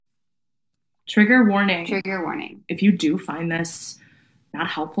Trigger warning. Trigger warning. If you do find this not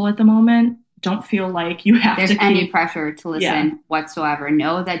helpful at the moment, don't feel like you have There's to any keep... pressure to listen whatsoever.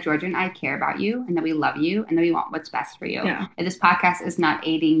 Know that Georgia and I care about you and that we love you and that we want what's best for you. Yeah. If this podcast is not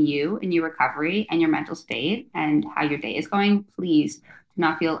aiding you in your recovery and your mental state and how your day is going, please do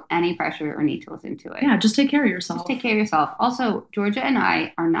not feel any pressure or need to listen to it. Yeah, just take care of yourself. Just take care of yourself. Also, Georgia and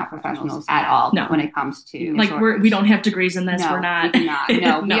I are not professionals at all when it comes to like we don't have degrees in this. No, we're not. We do not.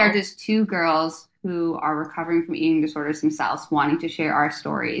 No, we are just two girls who are recovering from eating disorders themselves, wanting to share our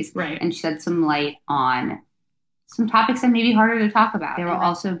stories and shed some light on some topics that may be harder to talk about. There will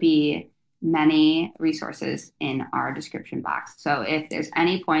also be many resources in our description box. So if there's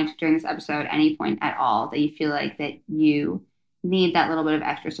any point during this episode, any point at all that you feel like that you need that little bit of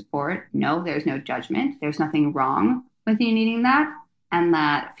extra support, no, there's no judgment. There's nothing wrong with you needing that, and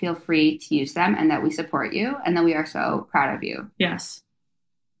that feel free to use them, and that we support you, and that we are so proud of you. Yes.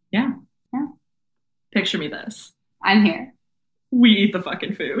 Yeah. Yeah. Picture me this. I'm here. We eat the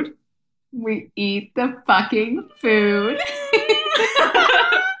fucking food. We eat the fucking food.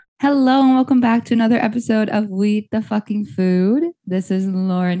 Hello and welcome back to another episode of We Eat the Fucking Food. This is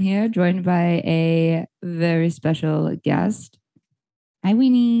Lauren here, joined by a very special guest. Hi,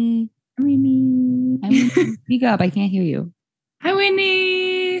 Weenie. Hi, Weenie. Hi, Weenie. Speak up. I can't hear you. Hi,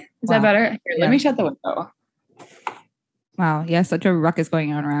 Weenie. Is that better? Here, let me shut the window. Wow. Yeah, such a ruckus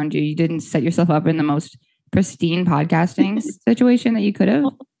going on around you. You didn't set yourself up in the most pristine podcasting situation that you could have.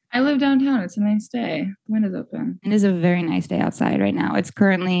 I live downtown. It's a nice day. The window's open. It is a very nice day outside right now. It's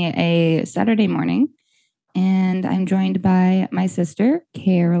currently a Saturday morning, and I'm joined by my sister,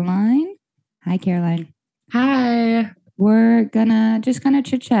 Caroline. Hi, Caroline. Hi. We're gonna just kind of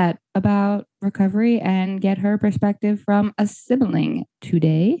chit chat about recovery and get her perspective from a sibling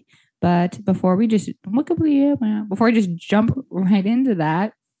today. But before we just jump right into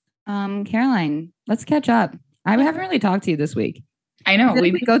that, Caroline, let's catch up. I haven't really talked to you this week. I know.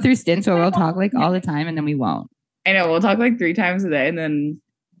 We go through stints where we'll talk like all the time and then we won't. I know. We'll talk like 3 times a day and then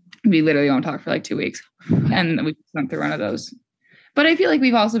we literally won't talk for like 2 weeks. And we went through one of those. But I feel like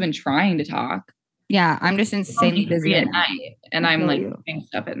we've also been trying to talk. Yeah, I'm just insanely busy at night. And I'm like doing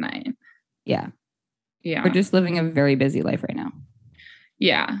stuff at night. Yeah. Yeah. We're just living a very busy life right now.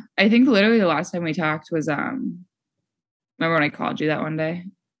 Yeah. I think literally the last time we talked was remember when I called you that one day?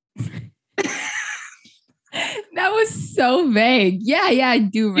 That was so vague. Yeah, I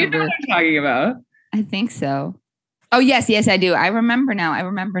do remember. You know what I'm talking about. I think so. Oh, yes, I do. I remember now.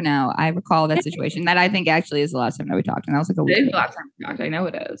 I recall that situation. That I think actually is the last time that we talked. And that was like a week. It is the last time we talked. I know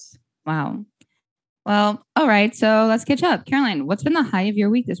it is. Wow. Well, all right. So let's catch up. Caroline, what's been the high of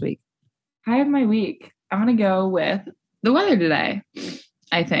your week this week? High of my week. I'm going to go with the weather today,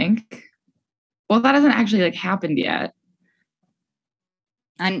 I think. Well, that hasn't actually like happened yet.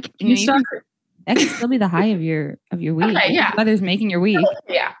 And that can still be the high of your week. Okay, yeah. The weather's making your week.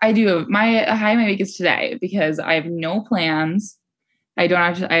 Yeah, I do. My high of my week is today because I have no plans. I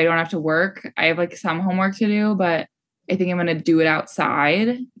don't have to work. I have like some homework to do, but I think I'm going to do it outside.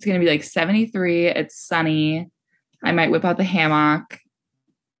 It's going to be like 73. It's sunny. I might whip out the hammock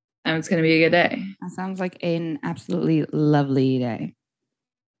and it's going to be a good day. That sounds like an absolutely lovely day.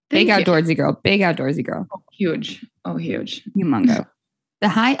 Thank Big you. outdoorsy girl. Big outdoorsy girl. Oh, huge. Oh, huge. Humongo. The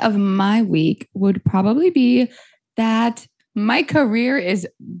high of my week would probably be that my career is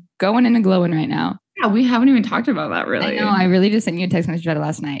going and glowing right now. Yeah, we haven't even talked about that really. I know. I really just sent you a text message about it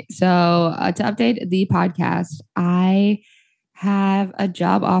last night. So to update the podcast, I have a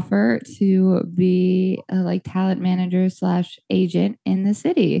job offer to be a like talent manager / agent in the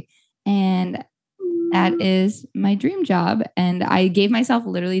city. And that is my dream job. And I gave myself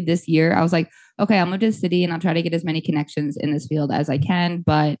literally this year, I was like, okay, I'll move to the city and I'll try to get as many connections in this field as I can.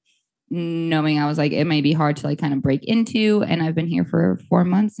 But knowing I was like, it may be hard to like kind of break into. And I've been here for 4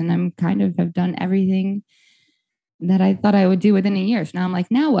 months and I'm kind of have done everything that I thought I would do within a year. So now I'm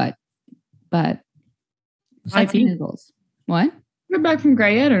like, now what? But goals. What? You're back from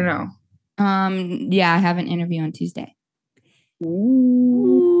Gray yet or no? Yeah, I have an interview on Tuesday.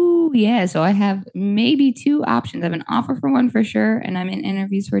 Ooh. Yeah. So I have maybe 2 options. I have an offer for one for sure, and I'm in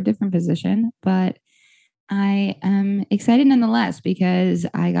interviews for a different position. But I am excited nonetheless because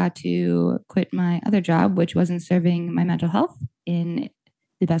I got to quit my other job, which wasn't serving my mental health in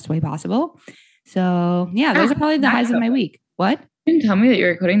the best way possible. So yeah, those are probably the highs of my week. What? You didn't tell me that you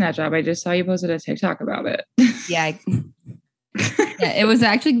were quitting that job. I just saw you posted a TikTok about it. Yeah. Yeah, it was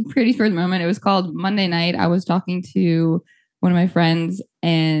actually pretty for the moment. It was called Monday Night. I was talking to one of my friends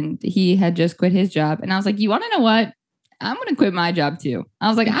and he had just quit his job. And I was like, you want to know what? I'm going to quit my job too. I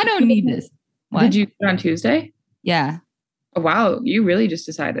was like, I don't need this. What? Did you quit on Tuesday? Yeah. Oh, wow. You really just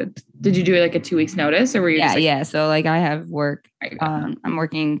decided. Did you do like a 2 weeks notice or were you Yeah, just like, yeah. So like I have work. I'm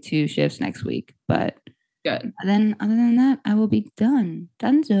working 2 shifts next week, but good. Then other than that, I will be done.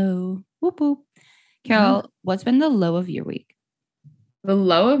 Dunzo. Whoop whoop. Carol, what's been the low of your week? The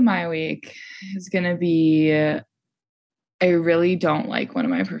low of my week is going to be I really don't like one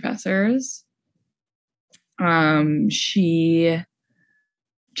of my professors. She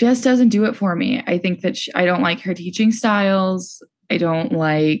just doesn't do it for me. I think that I don't like her teaching styles. I don't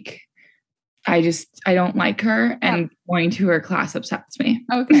like her, and going to her class upsets me.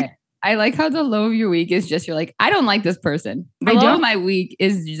 Okay. I like how the low of your week is just, you're like, I don't like this person. The low of my week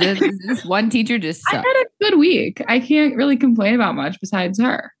is just this one teacher just sucks. I had a good week. I can't really complain about much besides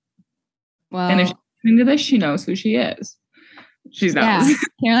her. Well, and if she's listening to this, she knows who she is. She's not. Yeah.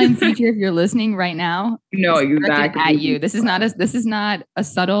 Caroline teacher, if you're listening right now, no, exactly at you. This is not a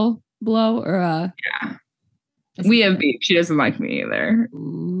subtle blow or a. Yeah. We have beef. She doesn't like me either.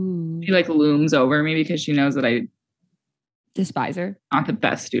 Ooh. She like looms over me because she knows that I despise her. Not the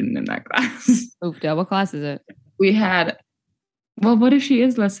best student in that class. Oofda. What class is it? We had. Well, what if she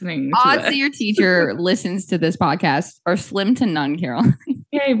is listening? Odds that your teacher listens to this podcast are slim to none, Carol.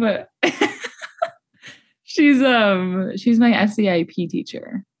 Okay, but she's my SEIP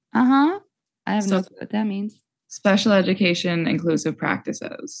teacher. I have no clue what that means. Special education inclusive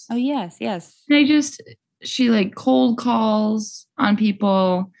practices. Oh yes. She like cold calls on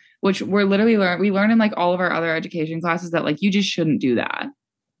people, which we're literally we learn in like all of our other education classes that like you just shouldn't do that.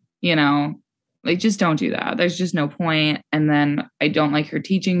 You know, like just don't do that. There's just no point. And then I don't like her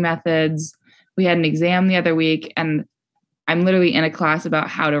teaching methods. We had an exam the other week and I'm literally in a class about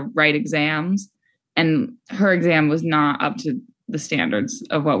how to write exams, and her exam was not up to the standards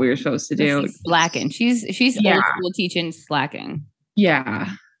of what we were supposed to do. She's slacking. She's old school teaching, slacking. Yeah.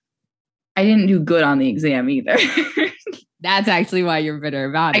 I didn't do good on the exam either. That's actually why you're bitter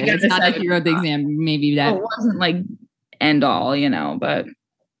about it. It's not that you wrote the exam. Maybe that it wasn't like end all, you know, but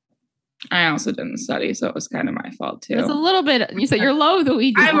I also didn't study, so it was kind of my fault too. It's a little bit. You said you're low of the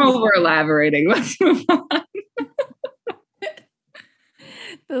week. I'm over elaborating. Let's move on.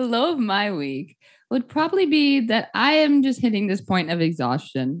 The low of my week would probably be that I am just hitting this point of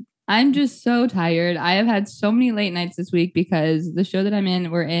exhaustion. I'm just so tired. I have had so many late nights this week because the show that I'm in,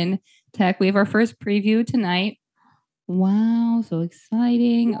 we're in tech. We have our first preview tonight. Wow, so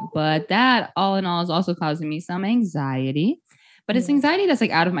exciting. But that all in all is also causing me some anxiety. But it's anxiety that's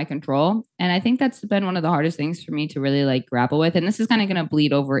like out of my control. And I think that's been one of the hardest things for me to really like grapple with. And this is kind of going to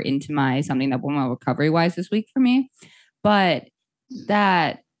bleed over into something that went well recovery wise this week for me. But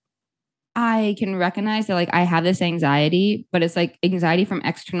that I can recognize that like I have this anxiety, but it's like anxiety from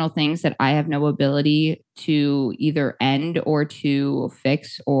external things that I have no ability to either end or to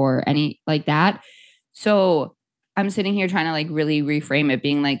fix or any like that. So I'm sitting here trying to like really reframe it,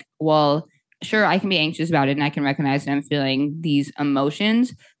 being like, well, sure, I can be anxious about it and I can recognize that I'm feeling these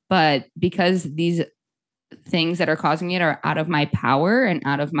emotions, but because these things that are causing it are out of my power and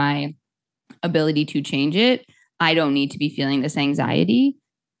out of my ability to change it, I don't need to be feeling this anxiety.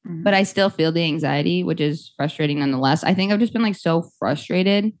 But I still feel the anxiety, which is frustrating nonetheless. I think I've just been like so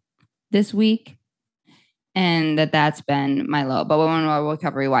frustrated this week, and that's been my low. But one more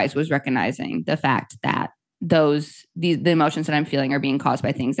recovery wise was recognizing the fact that the emotions that I'm feeling are being caused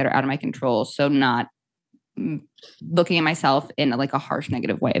by things that are out of my control. So not looking at myself in like a harsh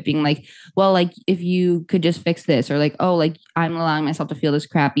negative way of being like, well, like if you could just fix this, or like, oh, like I'm allowing myself to feel this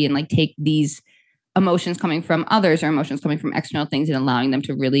crappy and like take these emotions coming from others or emotions coming from external things and allowing them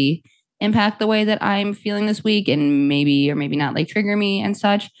to really impact the way that I'm feeling this week and maybe or maybe not like trigger me and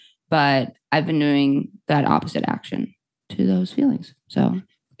such. But I've been doing that opposite action to those feelings. So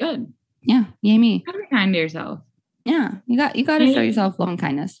good. Yeah. Yay me. Gotta be kind to yourself. Yeah. You got to show yourself love and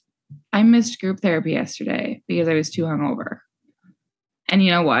kindness. I missed group therapy yesterday because I was too hungover. And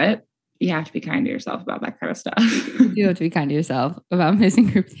you know what? You have to be kind to yourself about that kind of stuff. You do have to be kind to yourself about missing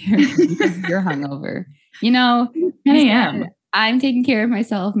group therapy because you're hungover. You know, 10 a.m. I'm taking care of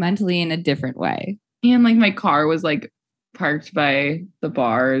myself mentally in a different way. And like my car was like parked by the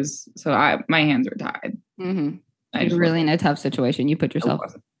bars. So my hands were tied. Mm-hmm. You're really in a tough situation. You put yourself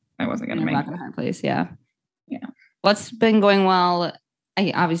I wasn't going to make it. In a hard place. Yeah. Yeah. What's been going well?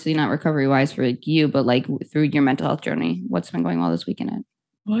 Obviously not recovery wise for like you, but like through your mental health journey, what's been going well this weekend?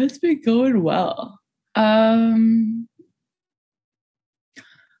 What's been going well? I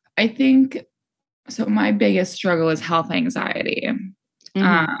think so. My biggest struggle is health anxiety.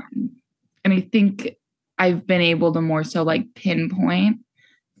 And I think I've been able to more so like pinpoint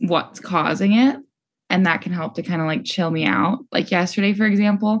what's causing it. And that can help to kind of like chill me out. Like yesterday, for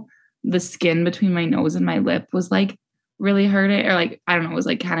example, the skin between my nose and my lip was like really hurting, or like, I don't know, it was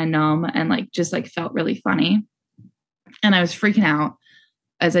like kind of numb and like just like felt really funny. And I was freaking out,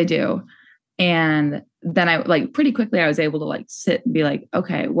 as I do. And then I like pretty quickly I was able to like sit and be like,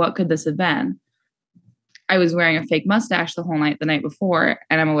 okay, what could this have been? I was wearing a fake mustache the whole night the night before,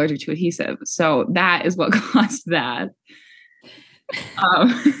 and I'm allergic to adhesive. So that is what caused that.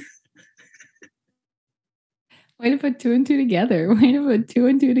 Way to put 2 and 2 together. Way to put 2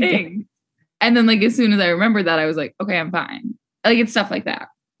 and 2 together. And then like as soon as I remembered that, I was like, okay, I'm fine. Like it's stuff like that.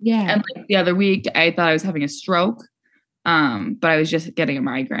 Yeah. And like the other week I thought I was having a stroke. But I was just getting a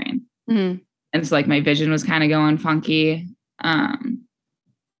migraine. Mm-hmm. And so like my vision was kind of going funky. And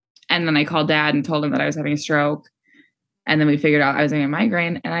then I called Dad and told him that I was having a stroke. And then we figured out I was having a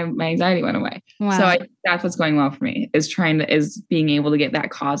migraine, and my anxiety went away. Wow. So I think that's what's going well for me, is being able to get that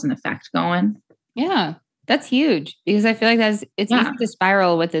cause and effect going. Yeah. That's huge, because I feel like it's easy to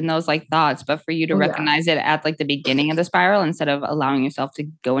spiral within those like thoughts, but for you to recognize it at like the beginning of the spiral instead of allowing yourself to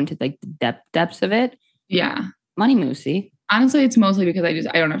go into like the depths of it. Yeah. Money moves, see? Honestly, it's mostly because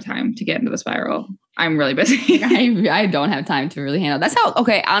I don't have time to get into the spiral. I'm really busy. I don't have time to really handle.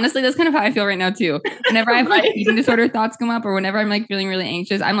 Honestly, that's kind of how I feel right now too. Whenever I have like eating disorder thoughts come up, or whenever I'm like feeling really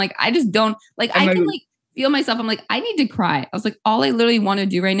anxious, I'm like, I just don't like, I can like feel myself. I'm like, I need to cry. I was like, all I literally want to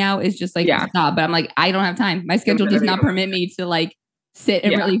do right now is just like stop. But I'm like, I don't have time. My schedule does not permit me to like sit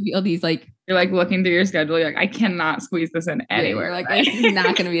and really feel these like. You're like looking through your schedule. You're like, I cannot squeeze this in anywhere. Like, this is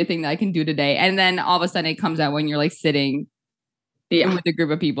not going to be a thing that I can do today. And then all of a sudden it comes out when you're like sitting with a group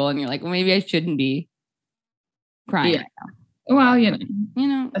of people and you're like, well, maybe I shouldn't be crying right now. Well, you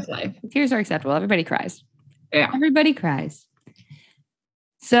know, that's life. Tears are acceptable. Everybody cries. Yeah. Everybody cries.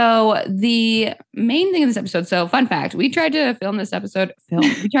 So the main thing of this episode, so fun fact, we tried to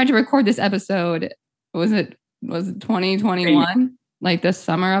we tried to record this episode. Was it 2021? Like the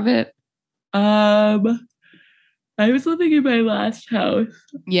summer of it? I was living in my last house.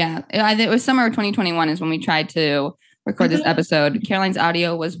 Yeah. It was summer of 2021 is when we tried to record this episode. Caroline's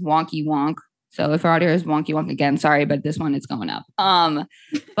audio was wonky wonk. So if our audio is wonky wonk again, sorry, but this one it's going up.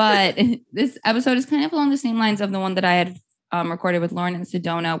 But this episode is kind of along the same lines of the one that I had recorded with Lauren and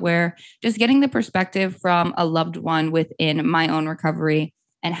Sedona, where just getting the perspective from a loved one within my own recovery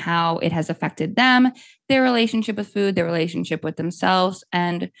and how it has affected them, their relationship with food, their relationship with themselves,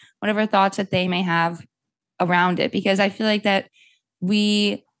 and whatever thoughts that they may have around it. Because I feel like that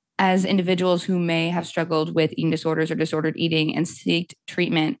we, as individuals who may have struggled with eating disorders or disordered eating and seeked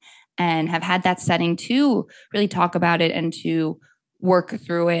treatment and have had that setting to really talk about it and to work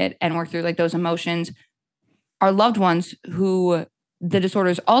through it and work through like those emotions, our loved ones who the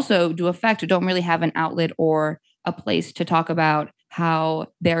disorders also do affect don't really have an outlet or a place to talk about how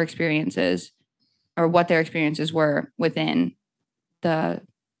their experiences or what their experiences were within the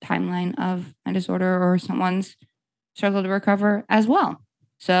timeline of a disorder or someone's struggle to recover as well.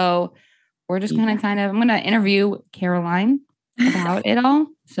 So we're just I'm going to interview Caroline about it all.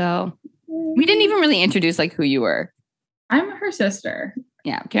 So we didn't even really introduce like who you were. I'm her sister.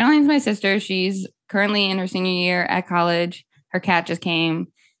 Yeah. Caroline's my sister. She's currently in her senior year at college. Her cat just came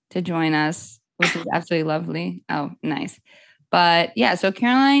to join us, which is absolutely lovely. Oh, nice. But yeah, so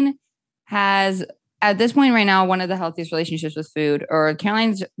Caroline has, at this point right now, one of the healthiest relationships with food, or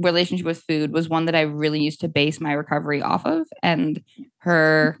Caroline's relationship with food was one that I really used to base my recovery off of, and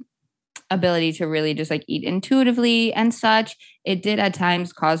her ability to really just like eat intuitively and such. It did at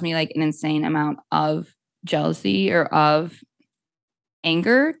times cause me like an insane amount of jealousy or of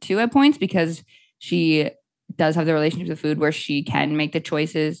anger too at points, because she does have the relationship with food where she can make the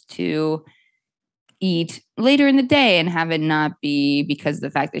choices to eat later in the day and have it not be because of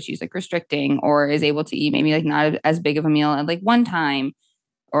the fact that she's like restricting, or is able to eat maybe like not as big of a meal at like one time,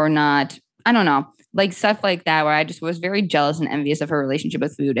 or not, I don't know, like stuff like that, where I just was very jealous and envious of her relationship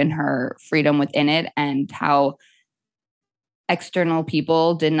with food and her freedom within it, and how external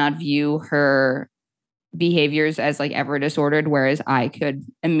people did not view her behaviors as like ever disordered, whereas I could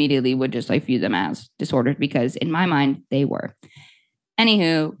immediately would just like view them as disordered because in my mind they were.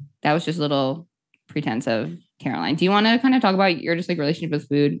 Anywho, that was just a little pretense of Caroline. Do you want to kind of talk about your just like relationship with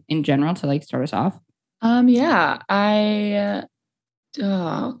food in general to like start us off? Yeah,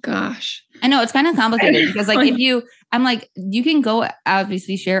 oh gosh, I know it's kind of complicated because like if you, I'm like, you can go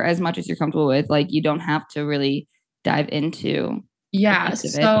obviously share as much as you're comfortable with, like you don't have to really dive into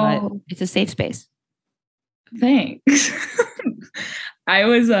so it's a safe space. Thanks. I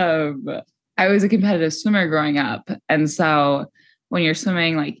was a competitive swimmer growing up, and so when you're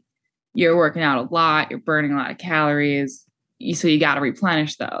swimming, like you're working out a lot, you're burning a lot of calories, so you got to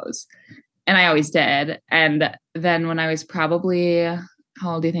replenish those. And I always did. And then when I was probably,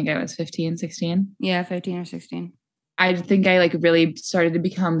 how old do you think I was? 15, 16? Yeah, 15 or 16. I think I like really started to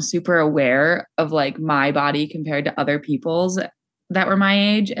become super aware of like my body compared to other people's that were my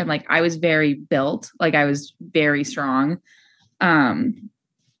age. And like, I was very built, like I was very strong. And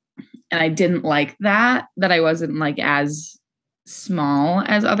I didn't like that I wasn't like as small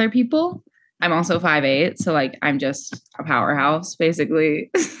as other people. I'm also 5'8", so like I'm just a powerhouse basically.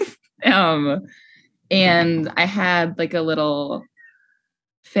 And I had like a little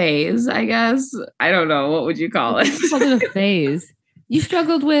phase, I guess. I don't know, what would you call it? What is a phase? You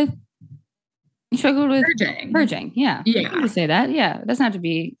struggled with purging. Yeah. You can just say that. Yeah. It doesn't have to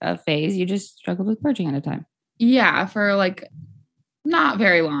be a phase. You just struggled with purging at a time. Yeah, for like not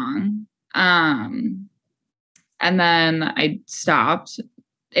very long. And then I stopped.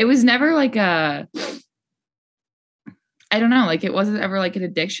 It was never like I don't know, like it wasn't ever like an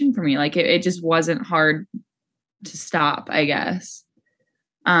addiction for me. Like it just wasn't hard to stop, I guess.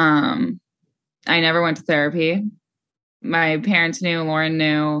 I never went to therapy. My parents knew, Lauren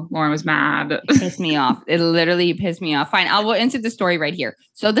knew. Lauren was mad. It pissed me off. It literally pissed me off. Fine, I'll go into the story right here.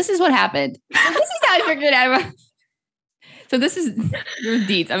 So this is what happened. So this is how I figured it out. So this is your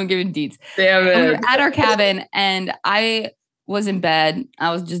deets. I'm giving deets. Damn it. We were at our cabin and I was in bed.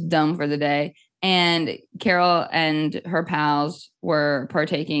 I was just dumb for the day. And Carol and her pals were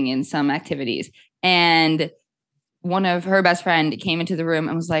partaking in some activities. And one of her best friend came into the room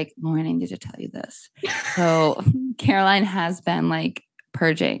and was like, Lauren, I need to tell you this. So Caroline has been like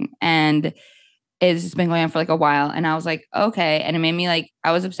purging and it's been going on for like a while. And I was like, okay. And it made me like,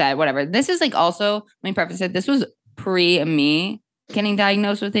 I was upset, whatever. This is like also, let me preface it. This was pre me getting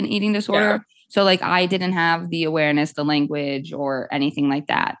diagnosed with an eating disorder. Yeah. So like I didn't have the awareness, the language or anything like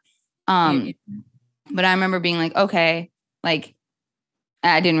that. But I remember being like, okay, like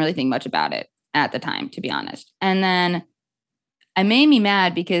I didn't really think much about it at the time, to be honest. And then it made me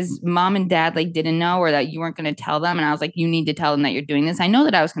mad because mom and dad like didn't know or that you weren't going to tell them. And I was like, you need to tell them that you're doing this. I know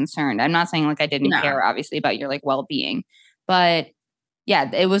that I was concerned. I'm not saying like I didn't care obviously about your like well-being, but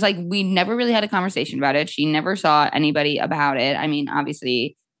yeah, it was like, we never really had a conversation about it. She never saw anybody about it. I mean,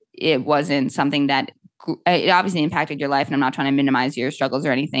 obviously it wasn't something that it obviously impacted your life and I'm not trying to minimize your struggles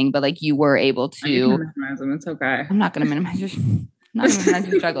or anything, but like you were able to minimize them. It's okay. I'm not going to minimize your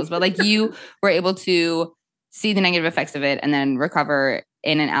struggles, but like you were able to see the negative effects of it and then recover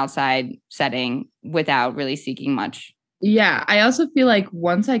in an outside setting without really seeking much. Yeah. I also feel like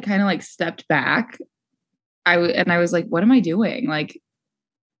once I kind of like stepped back, I was like, what am I doing? Like,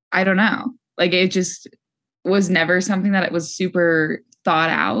 I don't know. Like it just was never something that it was super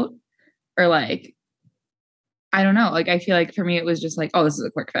thought out or like, I don't know. Like, I feel like for me, it was just like, oh, this is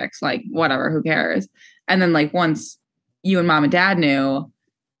a quick fix. Like, whatever, who cares? And then like, once you and mom and dad knew,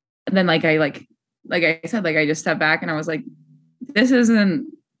 then like I said, like, I just stepped back and I was like, this isn't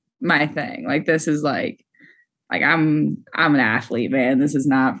my thing. Like, this is like I'm an athlete, man. This is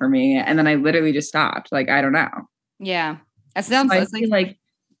not for me. And then I literally just stopped. Like, I don't know. Yeah. That sounds like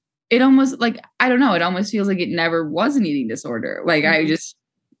it almost like, I don't know. It almost feels like it never was an eating disorder. Like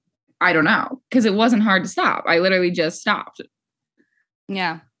I don't know. Cause it wasn't hard to stop. I literally just stopped.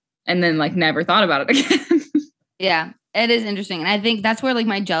 Yeah. And then like never thought about it again. Yeah. It is interesting. And I think that's where like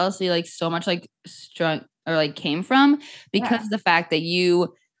my jealousy, like so much like strong or like came from because the fact that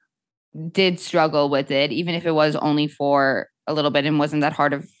you did struggle with it, even if it was only for a little bit and wasn't that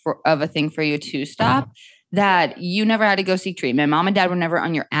hard of a thing for you to stop, that you never had to go seek treatment. Mom and dad were never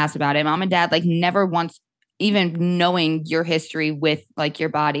on your ass about it. Mom and dad like never once, even knowing your history with like your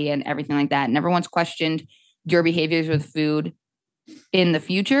body and everything like that, never once questioned your behaviors with food in the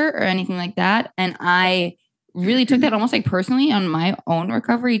future or anything like that. And I really took that almost like personally on my own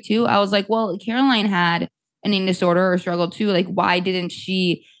recovery too. I was like, well, Caroline had an eating disorder or struggle too. Like, why didn't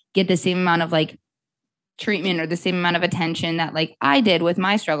she get the same amount of like treatment or the same amount of attention that like I did with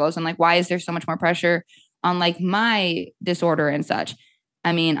my struggles? And like, why is there so much more pressure on like my disorder and such?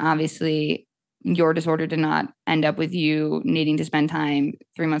 I mean, obviously your disorder did not end up with you needing to spend time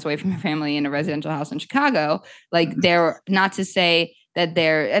 3 months away from your family in a residential house in Chicago. Like, they're not to say that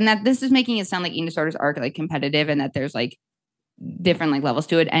and that this is making it sound like eating disorders are like competitive and that there's like different like levels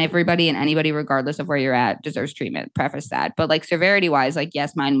to it. And everybody and anybody, regardless of where you're at, deserves treatment. Preface that. But like severity wise, like,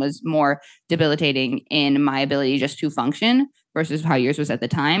 yes, mine was more debilitating in my ability just to function versus how yours was at the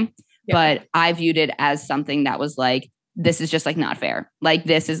time. Yeah. But I viewed it as something that was like, this is just like not fair. Like,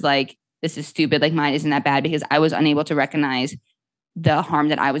 this is stupid. Like, mine isn't that bad because I was unable to recognize the harm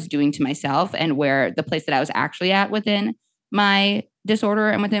that I was doing to myself and where the place that I was actually at within my disorder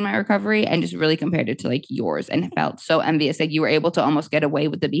and within my recovery, and just really compared it to like yours and felt so envious. Like, you were able to almost get away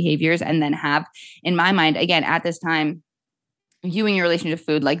with the behaviors and then have, in my mind, again, at this time, viewing your relationship to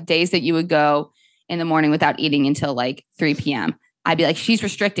food, like days that you would go in the morning without eating until like 3 p.m. I'd be like, she's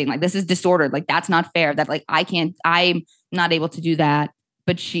restricting. Like, this is disordered. Like, that's not fair. That like, I'm not able to do that,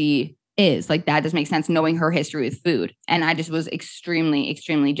 but she is. Like, that does make sense knowing her history with food. And I just was extremely,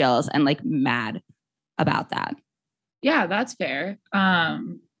 extremely jealous and like mad about that. Yeah, that's fair. I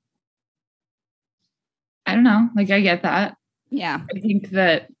don't know. Like, I get that. Yeah. I think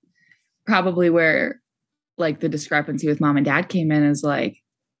that probably where like the discrepancy with mom and dad came in is like,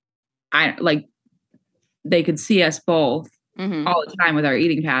 they could see us both all the time with our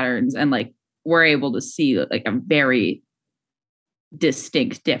eating patterns, and like we're able to see like a very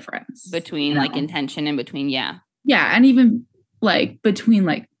distinct difference between like intention and between and even like between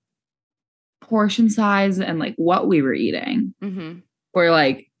like portion size and like what we were eating. Where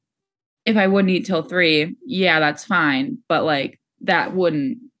like if I wouldn't eat till 3, that's fine, but like that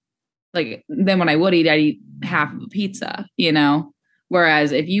wouldn't, like, then when I would eat, I'd eat half of a pizza, you know?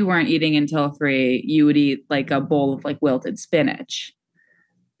 Whereas if you weren't eating until 3, you would eat like a bowl of like wilted spinach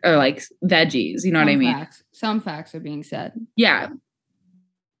or like veggies. You know what I mean? Some facts are being said. Yeah.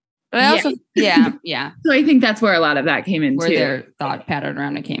 But I also, yeah. So I think that's where a lot of that came in where too. Their thought pattern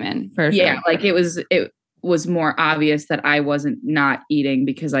around it came in. For sure. Like it was more obvious that I wasn't not eating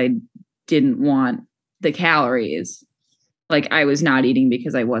because I didn't want the calories. Like I was not eating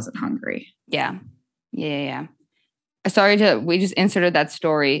because I wasn't hungry. Yeah. Sorry we just inserted that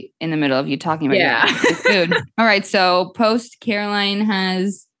story in the middle of you talking about your food. All right. So post Caroline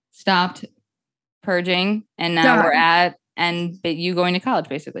has stopped purging and now we're you going to college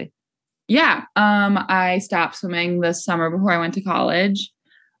basically. Yeah. I stopped swimming this summer before I went to college.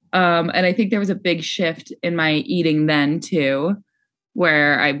 And I think there was a big shift in my eating then too,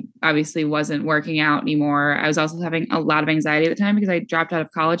 where I obviously wasn't working out anymore. I was also having a lot of anxiety at the time because I dropped out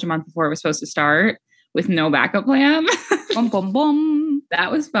of college a month before it was supposed to start with no backup plan. Bum, bum, bum.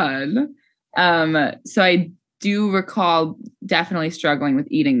 That was fun. So I do recall definitely struggling with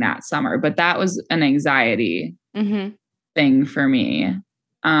eating that summer, but that was an anxiety thing for me.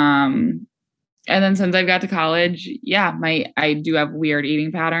 And then since I've got to college, I do have weird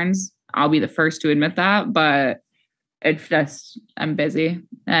eating patterns. I'll be the first to admit that, but it's just, I'm busy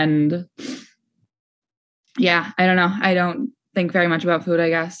and I don't know. I don't think very much about food, I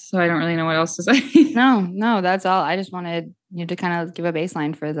guess. So I don't really know what else to say. No, that's all. I just wanted you to kind of give a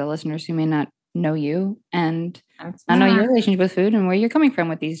baseline for the listeners who may not know you and not know your relationship with food and where you're coming from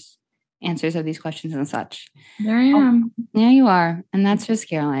with these answers of these questions and such. There I am. Yeah, you are. And that's just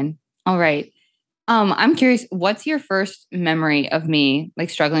Caroline. All right. I'm curious, what's your first memory of me like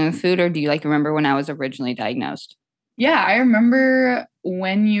struggling with food, or do you like remember when I was originally diagnosed? Yeah, I remember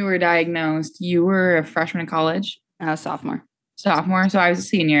when you were diagnosed, you were a freshman in college. I was sophomore. So I was a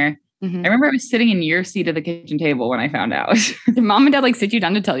senior. I remember I was sitting in your seat at the kitchen table when I found out. Did mom and dad like sit you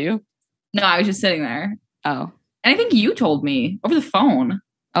down to tell you? No, I was just sitting there. Oh. And I think you told me over the phone.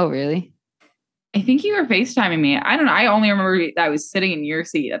 Oh, really? I think you were FaceTiming me. I don't know. I only remember that I was sitting in your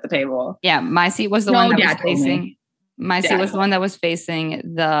seat at the table. Yeah, my seat was the one that was facing. My seat was the one that was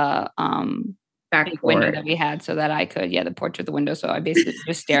facing the back window that we had, so that I could, the porch with the window. So I basically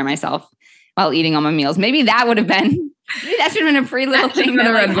just stare at myself while eating all my meals. Maybe that would have been. Maybe that should have been a pretty little thing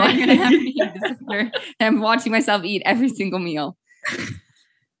that like, I'm gonna have to eat. I'm watching myself eat every single meal.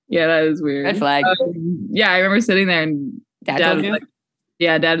 Yeah, that is weird. Red flag. I remember sitting there and Dad was like,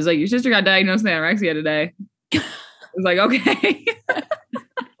 Dad was like, your sister got diagnosed with anorexia today. I was like, okay.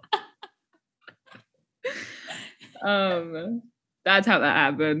 That's how that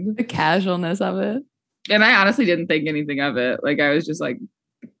happened. The casualness of it. And I honestly didn't think anything of it. Like I was just like,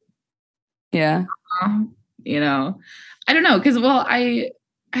 you know, I don't know. Cause I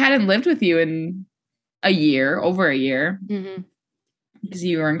hadn't lived with you in over a year because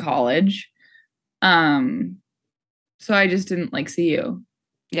you were in college. So I just didn't like see you.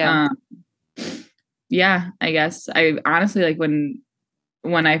 Yeah. I guess I honestly, like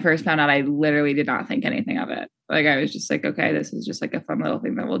when I first found out, I literally did not think anything of it. Like I was just like, okay, this is just like a fun little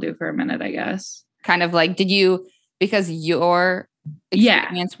thing that we'll do for a minute, I guess. Kind of like, because your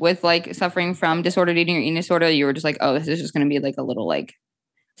experience with like suffering from disordered eating or eating disorder, you were just like, oh, this is just going to be like a little like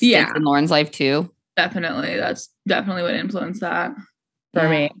in Lauren's life too. Definitely. That's definitely what influenced that for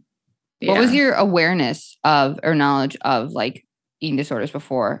me. What was your awareness of or knowledge of like eating disorders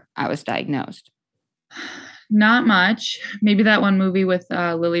before I was diagnosed? Not much. Maybe that one movie with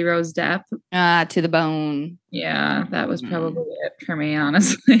Lily Rose Depp. To the Bone. Yeah, that was probably it for me,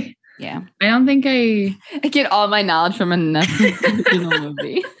 honestly. Yeah. I don't think I get all my knowledge from another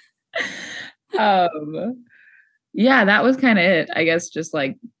movie. That was kind of it. I guess just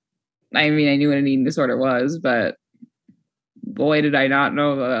like, I mean, I knew what an eating disorder was, but boy, did I not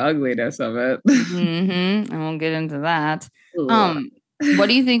know the ugliness of it. Mm-hmm. And we'll get into that. What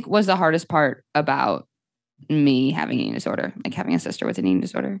do you think was the hardest part about me having an eating disorder, like having a sister with an eating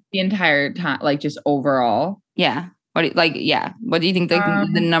disorder? The entire time, like just overall. Yeah. What do you think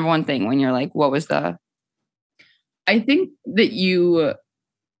the number one thing when you're like, what was the? I think that you.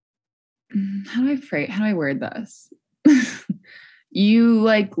 How do I word this? You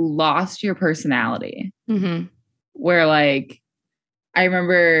like lost your personality. Mm-hmm. Where like, I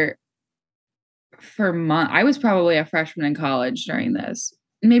remember for months, I was probably a freshman in college during this,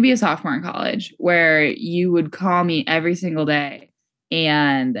 maybe a sophomore in college, where you would call me every single day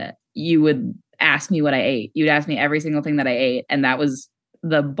and you would ask me what I ate. You'd ask me every single thing that I ate. And that was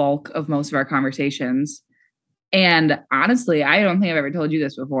the bulk of most of our conversations. And honestly, I don't think I've ever told you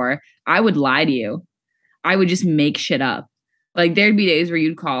this before. I would lie to you. I would just make shit up. Like there'd be days where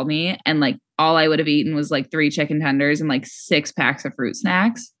you'd call me and like all I would have eaten was like 3 chicken tenders and like 6 packs of fruit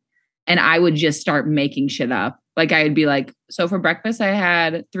snacks. And I would just start making shit up. Like I would be like, so for breakfast, I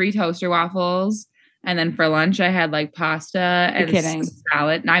had 3 toaster waffles. And then for lunch, I had like pasta and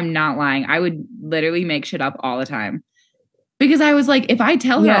salad. And I'm not lying. I would literally make shit up all the time. Because I was like, if I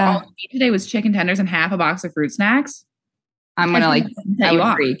tell her all I ate today was chicken tenders and half a box of fruit snacks, I'm going to like, I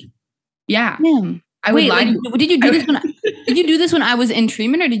would freak. Yeah. I would lie. Did you do this did you do this when I was in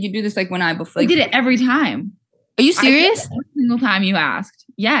treatment or did you do this like when I before? I did it every time. Are you serious? Every single time you asked.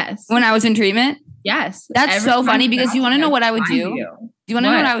 Yes. When I was in treatment? Yes. That's so funny because you want to know what I would do? Do you want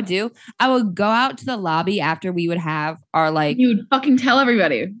to know what I would do? I would go out to the lobby after we would have our like. You would fucking tell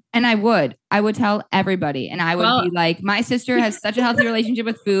everybody. And I would tell everybody. And I would be like, my sister has such a healthy relationship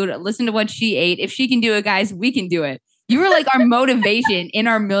with food. Listen to what she ate. If she can do it, guys, we can do it. You were like our motivation in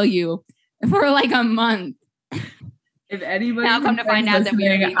our milieu for like a month. If anybody now come to find out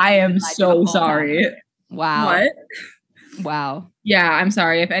that I am so sorry. Wow. What? Wow. Yeah, I'm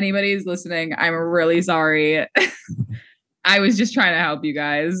sorry. If anybody's listening, I'm really sorry. I was just trying to help you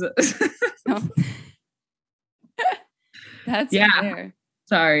guys. That's fair.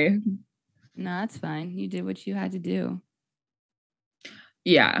 Sorry. No, that's fine. You did what you had to do.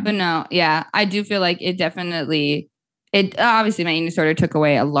 Yeah. But no, yeah, I do feel like it obviously my eating disorder took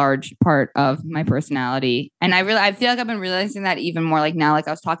away a large part of my personality. And I feel like I've been realizing that even more like now, like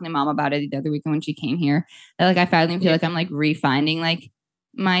I was talking to mom about it the other weekend when she came here. That like I finally feel like I'm like refining like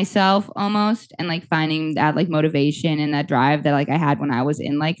myself almost and like finding that like motivation and that drive that like I had when I was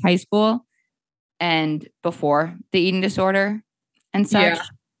in like high school and before the eating disorder and such. Yeah.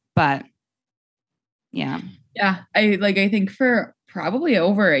 But yeah. Yeah. I think for probably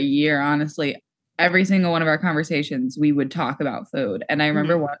over a year, honestly, every single one of our conversations, we would talk about food. And I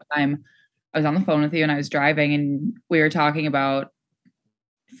remember one time I was on the phone with you and I was driving and we were talking about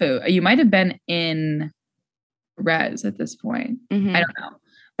food. You might have been in res at this point. Mm-hmm. I don't know.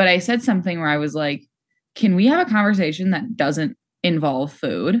 But I said something where I was like, can we have a conversation that doesn't involve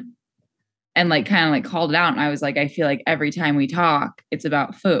food? And like kind of like called it out. And I was like, I feel like every time we talk, it's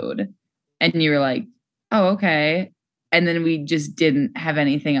about food. And you were like, oh, okay. And then we just didn't have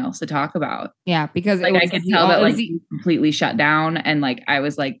anything else to talk about. Yeah, because like I could tell that like you completely shut down. And like I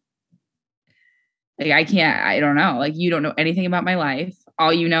was like I don't know. Like you don't know anything about my life.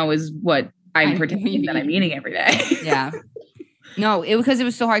 All you know is what I'm pretending that I'm eating every day. Yeah. No, because it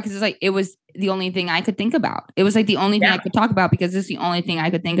was so hard because it's like it was the only thing I could think about. It was like the only thing I could talk about because this is the only thing I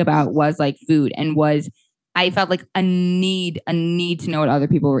could think about was like food and I felt like a need to know what other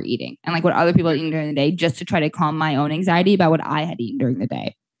people were eating and like what other people are eating during the day just to try to calm my own anxiety about what I had eaten during the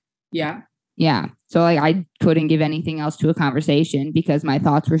day. Yeah. Yeah. So like I couldn't give anything else to a conversation because my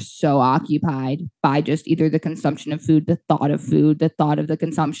thoughts were so occupied by just either the consumption of food, the thought of the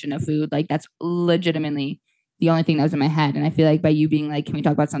consumption of food. Like that's legitimately the only thing that was in my head. And I feel like by you being like, can we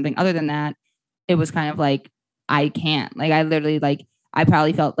talk about something other than that? It was kind of like, I can't. Like I literally like, I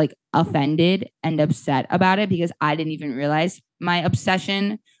probably felt like offended and upset about it because I didn't even realize my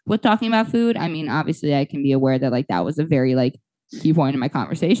obsession with talking about food. I mean, obviously I can be aware that like that was a very like key point in my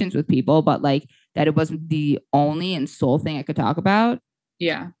conversations with people, but like that it wasn't the only and sole thing I could talk about.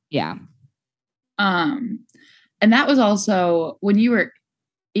 Yeah. Yeah. And that was also when you were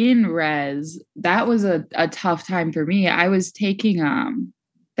in res, that was a tough time for me. I was taking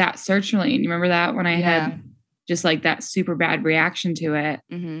that sertraline. You remember that when I had just like that super bad reaction to it.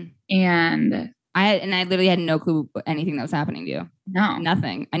 Mm-hmm. And I literally had no clue anything that was happening to you. No.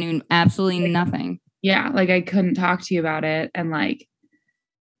 Nothing. I knew absolutely nothing. Yeah. Like I couldn't talk to you about it. And like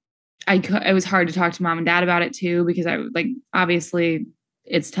it was hard to talk to mom and dad about it too, because I like obviously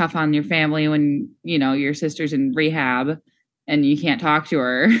it's tough on your family when, you know, your sister's in rehab and you can't talk to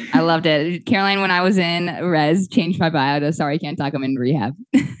her. I loved it. Caroline, when I was in res, changed my bio to sorry, can't talk. I'm in rehab.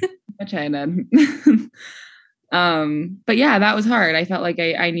 Which I did. But yeah, that was hard. I felt like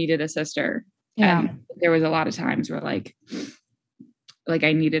I needed a sister. Yeah. And there was a lot of times where like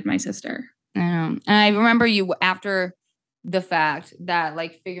I needed my sister. I know. And I remember you after the fact that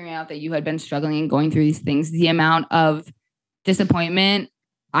like figuring out that you had been struggling and going through these things, the amount of disappointment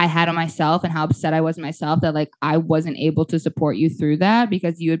I had on myself and how upset I was myself that like I wasn't able to support you through that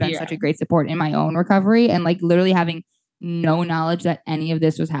because you had been such a great support in my own recovery and like literally having no knowledge that any of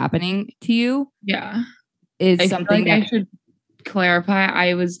this was happening to you. Yeah. Is something that I should clarify.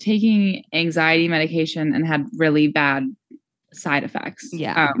 I was taking anxiety medication and had really bad side effects.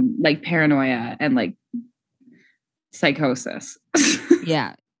 Yeah. Like paranoia and like psychosis.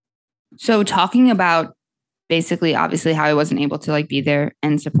 Yeah. So talking about basically, obviously, how I wasn't able to like be there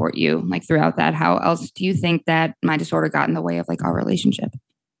and support you like throughout that, how else do you think that my disorder got in the way of like our relationship?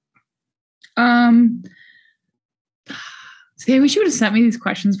 See, I wish you would have sent me these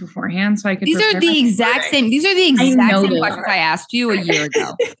questions beforehand so I could. These are the exact same questions I asked you a year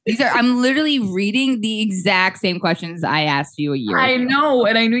ago. I'm literally reading the exact same questions I asked you a year ago. I know,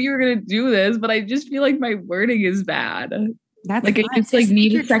 and I knew you were gonna do this, but I just feel like my wording is bad. That's like fine. I just like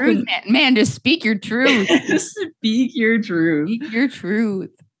need a second. Man, just speak your truth. Just speak your truth. Speak your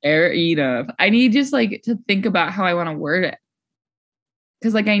truth. Enough. I need just like to think about how I want to word it.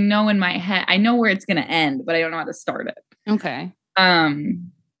 Because like I know in my head, I know where it's gonna end, but I don't know how to start it. Okay. I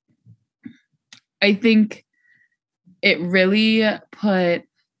think it really put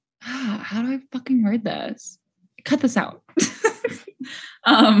how do I fucking word this? Cut this out.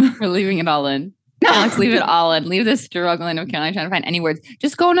 We're leaving it all in. Alex, leave it all in. Leave this struggling of Caroline trying to find any words.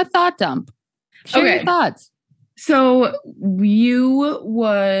 Just go in a thought dump. Share your thoughts. So you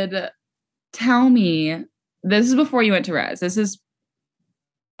would tell me, this is before you went to res. This is,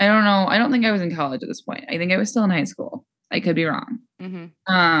 I don't know. I don't think I was in college at this point. I think I was still in high school. I could be wrong. Mm-hmm.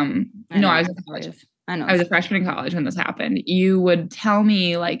 No, I was in college. I was a freshman in college when this happened. You would tell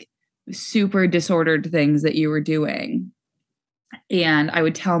me like super disordered things that you were doing. And I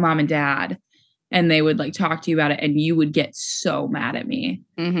would tell mom and dad and they would like talk to you about it. And you would get so mad at me.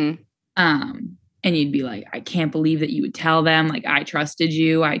 Mm-hmm. And you'd be like, I can't believe that you would tell them. Like, I trusted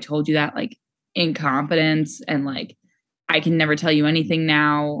you. I told you that like incompetence. And like, I can never tell you anything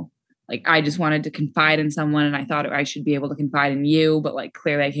now. Like, I just wanted to confide in someone and I thought I should be able to confide in you, but like,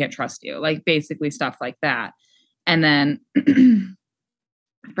 clearly I can't trust you. Like, basically stuff like that. And then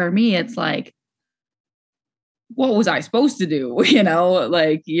for me, it's like, what was I supposed to do? You know,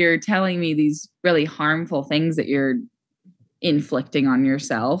 like you're telling me these really harmful things that you're inflicting on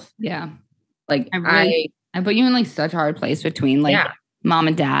yourself. Yeah. Like I put you in like such a hard place between like mom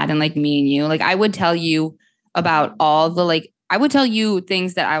and dad and like me and you. Like I would tell you about all the like, I would tell you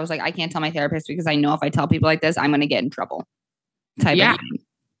things that I was like, I can't tell my therapist because I know if I tell people like this, I'm going to get in trouble. Type of thing.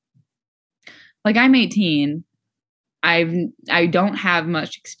 Like I'm 18. I don't have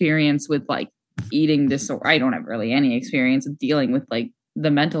much experience with like eating disorder. I don't have really any experience with dealing with like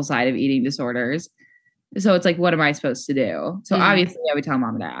the mental side of eating disorders. So it's like, what am I supposed to do? So obviously I would tell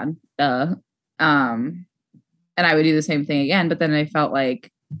mom and dad, and I would do the same thing again. But then I felt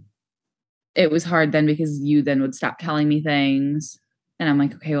like it was hard then because you then would stop telling me things. And I'm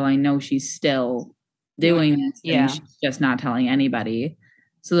like, okay, well, I know she's still doing this. Yeah. She's just not telling anybody.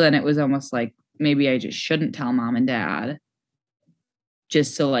 So then it was almost like, maybe I just shouldn't tell mom and dad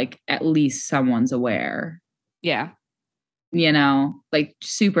just so like at least someone's aware. Yeah. You know, like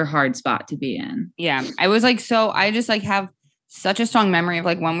super hard spot to be in. Yeah. I was like, so I just like have such a strong memory of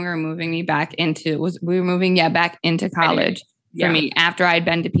like when we were moving back into college for me after I'd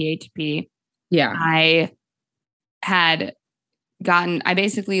been to PHP. Yeah. I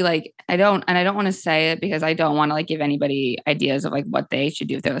basically like, I don't want to say it because I don't want to like give anybody ideas of like what they should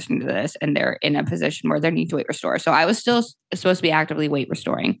do if they're listening to this and they're in a position where they need to weight restore. So I was still supposed to be actively weight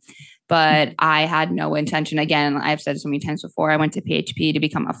restoring, but I had no intention. Again, I've said so many times before, I went to PHP to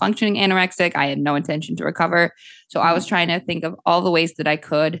become a functioning anorexic. I had no intention to recover. So I was trying to think of all the ways that I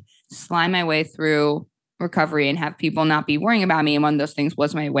could slime my way through recovery and have people not be worrying about me. And one of those things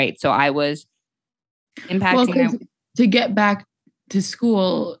was my weight. So I was impacting to get back to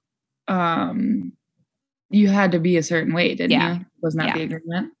school, you had to be a certain weight, didn't you? Wasn't that the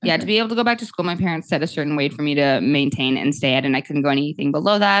agreement? Okay. Yeah, to be able to go back to school, my parents set a certain weight for me to maintain and stay at, and I couldn't go anything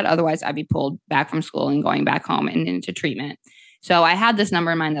below that. Otherwise, I'd be pulled back from school and going back home and into treatment. So I had this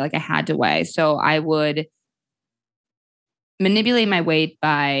number in mind that like I had to weigh. So I would manipulate my weight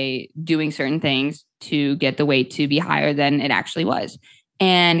by doing certain things to get the weight to be higher than it actually was.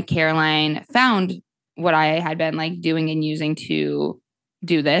 And Caroline found what I had been like doing and using to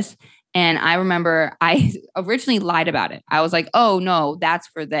do this. And I remember I originally lied about it. I was like, oh no, that's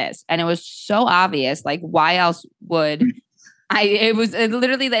for this. And it was so obvious. Like, why else would it was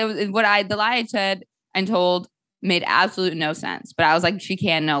literally the lie I said and told made absolute no sense. But I was like, she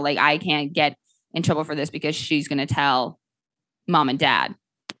can't know. Like, I can't get in trouble for this because she's going to tell mom and dad.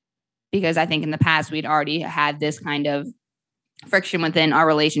 Because I think in the past we'd already had this kind of friction within our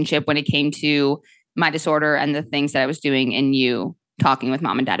relationship when it came to my disorder and the things that I was doing and you talking with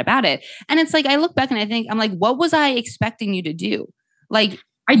mom and dad about it. And it's like, I look back and I think, I'm like, what was I expecting you to do? Like,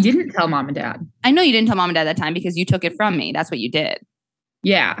 I didn't tell mom and dad. I know you didn't tell mom and dad that time because you took it from me. That's what you did.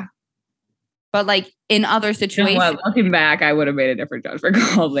 Yeah. But like in other situations, you know, looking back, I would have made a different judgment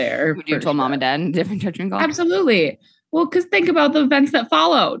call there. Would you have told mom and dad a different judgment call? Absolutely. Well, because think about the events that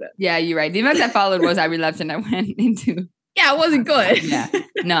followed. Yeah, you're right. The events that followed was I relapsed and I went into. Yeah, it wasn't good. Yeah,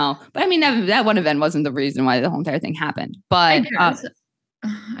 no. But I mean, that one event wasn't the reason why the whole entire thing happened. But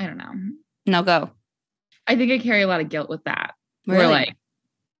I don't know. No, go. I think I carry a lot of guilt with that. Really? We're like,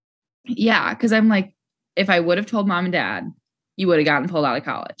 yeah, because I'm like, if I would have told mom and dad, you would have gotten pulled out of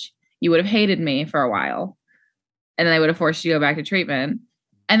college. You would have hated me for a while. And then I would have forced you to go back to treatment.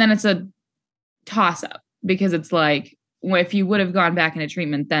 And then it's a toss up because it's like, if you would have gone back into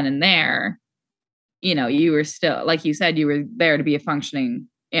treatment then and there, you know, you were still, like you said, you were there to be a functioning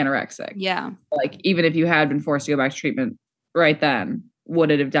anorexic. Yeah. Like, even if you had been forced to go back to treatment right then, would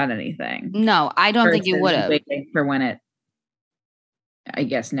it have done anything? No, I don't think you would have. For when it, I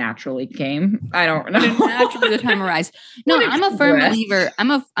guess, naturally came. I don't know. Naturally, the time arise. No, I'm a firm believer.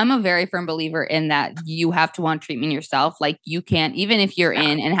 I'm a very firm believer in that you have to want treatment yourself. Like, you can't, even if you're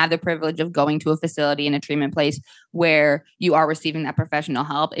in and have the privilege of going to a facility in a treatment place where you are receiving that professional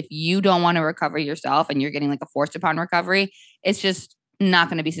help. If you don't want to recover yourself and you're getting like a forced upon recovery, it's just not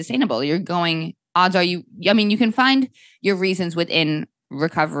going to be sustainable. Odds are you can find your reasons within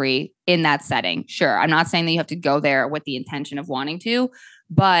recovery in that setting. Sure. I'm not saying that you have to go there with the intention of wanting to,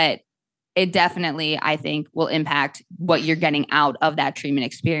 but it definitely, I think, will impact what you're getting out of that treatment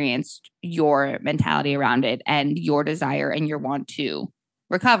experience, your mentality around it, and your desire and your want to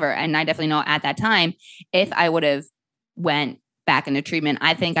recover. And I definitely know at that time, if I would have went back into treatment,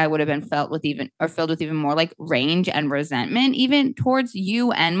 I think I would have been filled with even more like rage and resentment, even towards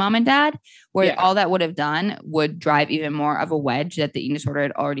you and mom and dad, where all that would have done would drive even more of a wedge that the eating disorder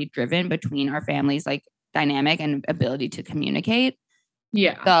had already driven between our families, like dynamic and ability to communicate.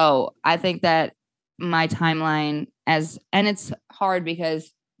 Yeah. So I think that my timeline and it's hard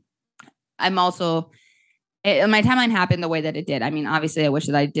because my timeline happened the way that it did. I mean, obviously I wish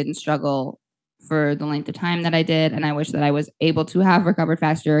that I didn't struggle for the length of time that I did. And I wish that I was able to have recovered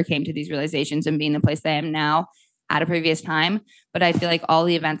faster, came to these realizations and be in the place that I am now at a previous time. But I feel like all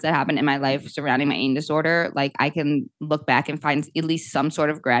the events that happened in my life surrounding my eating disorder, like I can look back and find at least some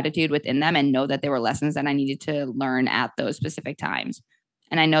sort of gratitude within them and know that there were lessons that I needed to learn at those specific times.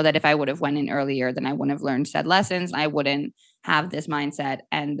 And I know that if I would have went in earlier, then I wouldn't have learned said lessons. I wouldn't have this mindset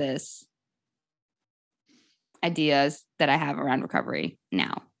and this ideas that I have around recovery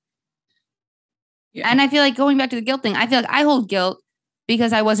now. Yeah. And I feel like going back to the guilt thing, I feel like I hold guilt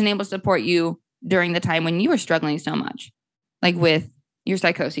because I wasn't able to support you during the time when you were struggling so much, like with your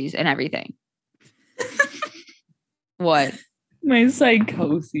psychoses and everything. What? My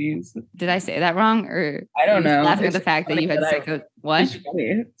psychoses. Did I say that wrong? Or I don't know. Laughing at the fact that you had psychosis. What?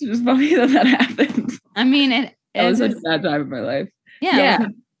 It's just funny that happened. I mean, it was such a bad time in my life. Yeah.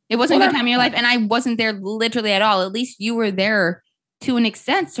 It wasn't a good time in your life. And I wasn't there literally at all. At least you were there to an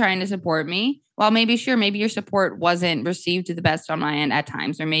extent trying to support me. Well, maybe your support wasn't received to the best on my end at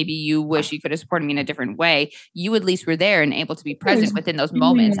times, or maybe you wish you could have supported me in a different way. You at least were there and able to be present within those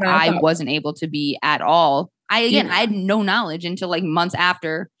moments. I wasn't able to be at all. I had no knowledge until like months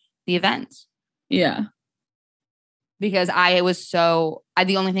after the events. Yeah. Because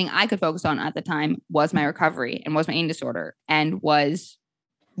the only thing I could focus on at the time was my recovery and was my eating disorder and was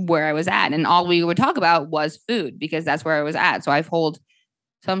where I was at. And all we would talk about was food because that's where I was at. So I hold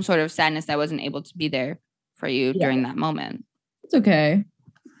some sort of sadness that I wasn't able to be there for you during that moment. It's okay.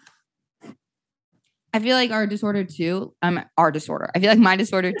 I feel like I feel like my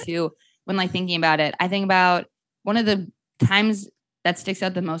disorder too, when like thinking about it, I think about one of the times that sticks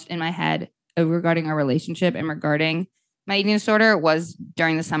out the most in my head regarding our relationship and regarding my eating disorder was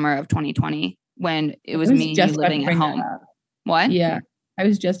during the summer of 2020 when it was me and you living at home. What? Yeah. I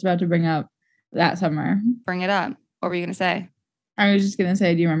was just about to bring up that summer. Bring it up. What were you going to say? I was just going to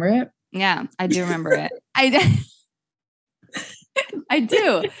say, do you remember it? Yeah, I do remember it. I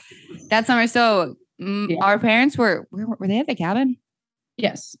do. That summer. So our parents were they at the cabin?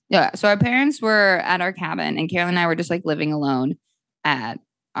 Yes. Yeah. So our parents were at our cabin and Carolyn and I were just like living alone at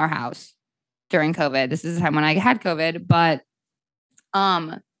our house during COVID. This is the time when I had COVID, but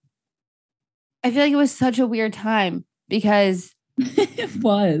I feel like it was such a weird time because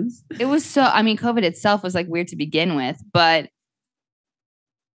it was so, I mean, COVID itself was like weird to begin with, but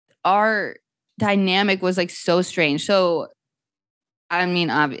our dynamic was like so strange. So, I mean,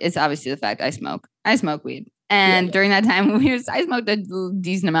 it's obviously the fact I smoke weed. And during that time, I smoked a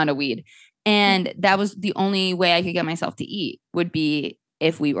decent amount of weed. And that was the only way I could get myself to eat would be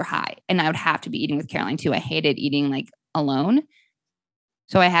if we were high. And I would have to be eating with Caroline too. I hated eating like alone.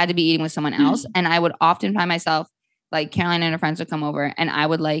 So I had to be eating with someone else. And I would often find myself like Caroline and her friends would come over and I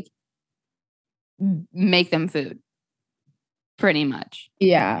would like make them food pretty much.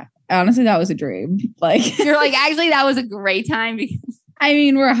 Yeah. Honestly, that was a dream. Like you're like, actually, that was a great time because I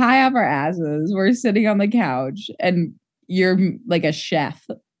mean, we're high off our asses. We're sitting on the couch and you're like a chef.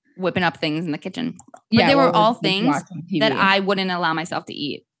 Whipping up things in the kitchen. But they were all things that I wouldn't allow myself to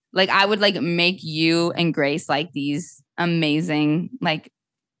eat. Like I would like make you and Grace like these amazing like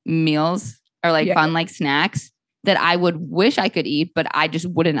meals or like fun like snacks that I would wish I could eat, but I just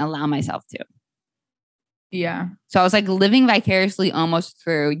wouldn't allow myself to. Yeah. So I was like living vicariously almost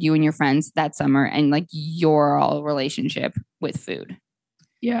through you and your friends that summer and like your all relationship with food.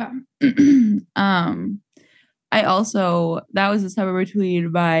 Yeah. I also, that was the summer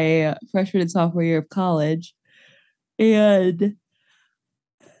between my freshman and sophomore year of college. And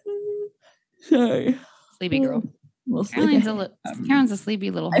sorry. Sleepy girl. Caroline's Karen's a sleepy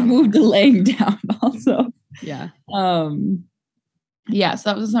little. I moved to laying down also. Yeah. Yeah. So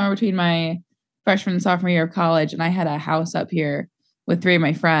that was the summer between my freshman and sophomore year of college. And I had a house up here with 3 of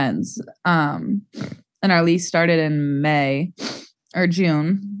my friends. And our lease started in May or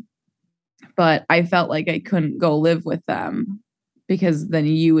June. But I felt like I couldn't go live with them because then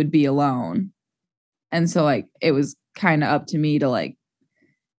you would be alone. And so like it was kind of up to me to like,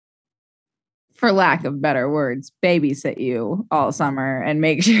 for lack of better words, babysit you all summer and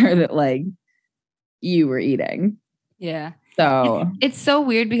make sure that like you were eating. Yeah. So it's so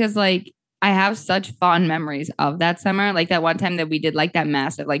weird because like I have such fond memories of that summer. Like that one time that we did like that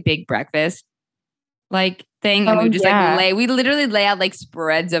massive like big breakfast like thing. And we would just like we literally lay out like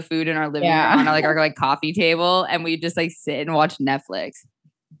spreads of food in our living room on our like coffee table. And we just like sit and watch Netflix.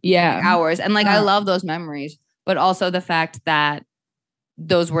 Yeah. For hours. And like I love those memories, but also the fact that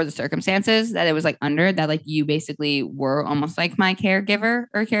those were the circumstances that it was like under that, like you basically were almost like my caregiver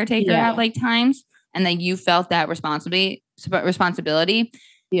or caretaker at like times. And then you felt that responsibility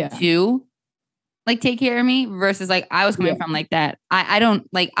to like take care of me versus like I was coming from like that. I don't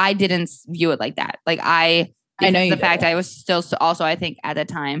like, I didn't view it like that. Like I know the fact I was still also, I think at the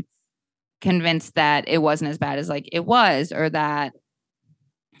time convinced that it wasn't as bad as like it was, or that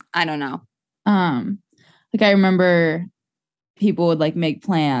I don't know. Like I remember people would like make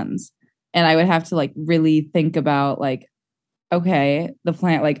plans and I would have to like really think about like, okay, the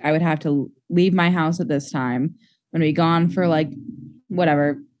plan, like I would have to leave my house at this time. I'm gonna be gone for like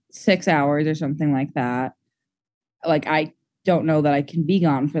whatever, 6 hours or something like that. Like I don't know that I can be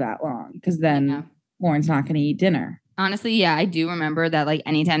gone for that long because then Lauren's not gonna eat dinner. Honestly, yeah, I do remember that like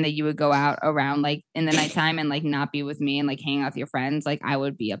anytime that you would go out around like in the nighttime and like not be with me and like hang out with your friends, like I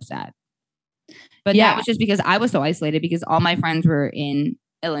would be upset. But that was just because I was so isolated because all my friends were in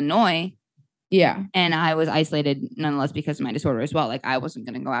Illinois. Yeah. And I was isolated nonetheless because of my disorder as well. Like I wasn't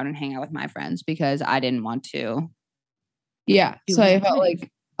going to go out and hang out with my friends because I didn't want to. Yeah. So I felt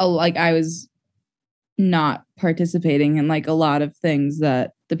like I was not participating in like a lot of things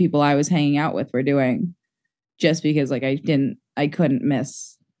that the people I was hanging out with were doing just because like I couldn't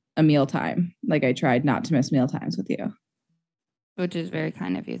miss a mealtime. Like I tried not to miss meal times with you. Which is very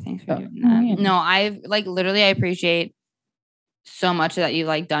kind of you. Thanks for doing that. Yeah. No, I've like literally I appreciate so much that you've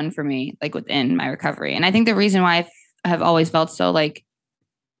like done for me like within my recovery. And I think the reason why I have always felt so like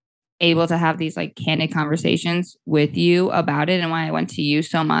able to have these like candid conversations with you about it and why I went to you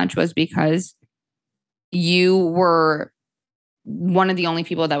so much was because you were one of the only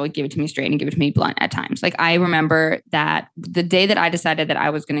people that would give it to me straight and give it to me blunt at times. Like I remember that the day that I decided that I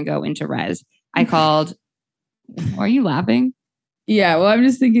was going to go into res, I called. Are you laughing? Yeah, well, I'm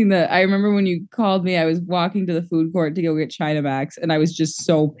just thinking that I remember when you called me, I was walking to the food court to go get China Max, and I was just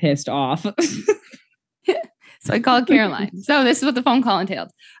so pissed off. So I called Caroline. So this is what the phone call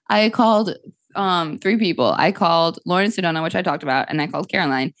entailed. I called 3 people. I called Lauren Sedona, which I talked about, and I called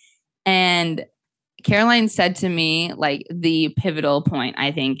Caroline. And Caroline said to me, like, the pivotal point,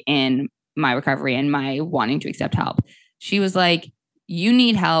 I think, in my recovery and my wanting to accept help. She was like, you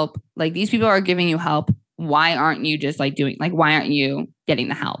need help. Like, these people are giving you help. why aren't you just like doing, like, why aren't you getting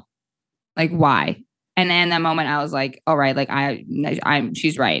the help? Like, why? And in that moment, I was like, all right, like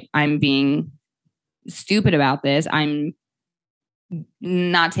she's right. I'm being stupid about this. I'm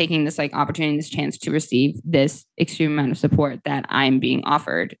not taking this like opportunity, this chance to receive this extreme amount of support that I'm being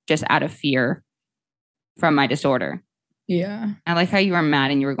offered just out of fear from my disorder. Yeah. I like how you were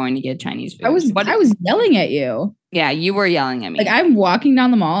mad and you were going to get Chinese food. I was yelling at you. Yeah, you were yelling at me. Like, I'm walking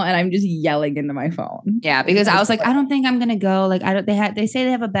down the mall and I'm just yelling into my phone. Yeah, because I was like, I don't think I'm gonna go. Like, they say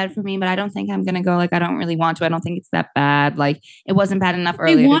they have a bed for me, but I don't think I'm gonna go. Like, I don't really want to. I don't think it's that bad. Like, it wasn't bad enough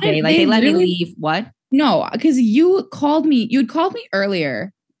earlier today. Like, they let me leave. What? No, because you'd called me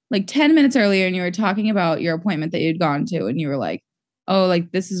earlier, like 10 minutes earlier, and you were talking about your appointment that you'd gone to, and you were like, oh,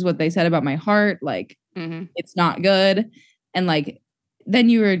 like, this is what they said about my heart. Like, it's not good. And like, then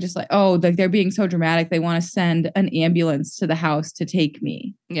you were just like, oh, like, they're being so dramatic. They want to send an ambulance to the house to take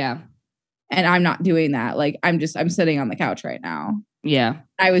me. Yeah. And I'm not doing that. Like, I'm sitting on the couch right now. Yeah.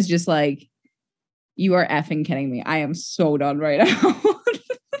 I was just like, you are effing kidding me. I am so done right now.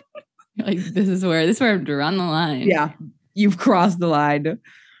 Like, this is where I've drawn the line. Yeah. You've crossed the line.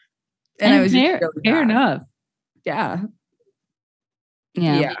 And I was fair enough. Yeah.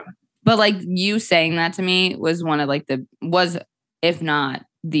 Yeah. But like, you saying that to me was one of like if not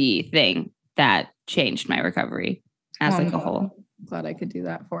the thing that changed my recovery as like a whole. I'm glad I could do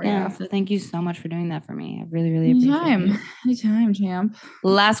that for you. Yeah. So thank you so much for doing that for me. I really, really appreciate it. Anytime, champ.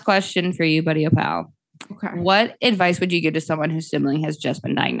 Last question for you, buddy, pal. Okay. What advice would you give to someone whose sibling has just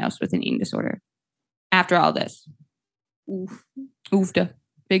been diagnosed with an eating disorder after all this? Oofda.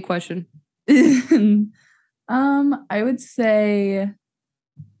 Big question. I would say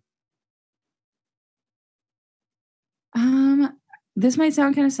this might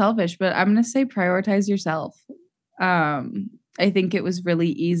sound kind of selfish, but I'm going to say prioritize yourself. I think it was really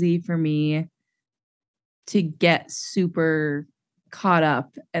easy for me to get super caught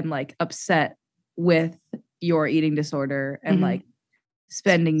up and like upset with your eating disorder and like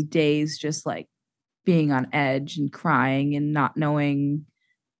spending days just like being on edge and crying and not knowing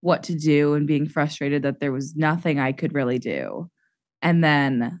what to do and being frustrated that there was nothing I could really do. And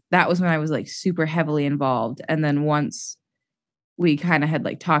then that was when I was like super heavily involved. And then once we kind of had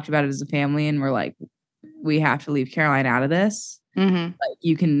like talked about it as a family and we're like, we have to leave Caroline out of this. Like,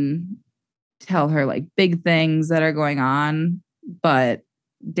 you can tell her like big things that are going on, but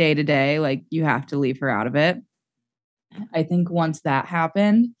day to day, like, you have to leave her out of it. I think once that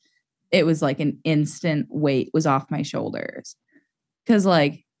happened, it was like an instant weight was off my shoulders. Because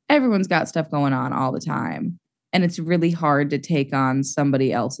like, everyone's got stuff going on all the time. And it's really hard to take on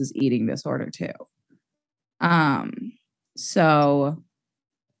somebody else's eating disorder too. So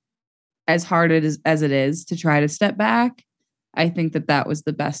as hard as it is to try to step back, I think that was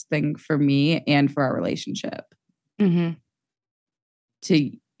the best thing for me and for our relationship. That's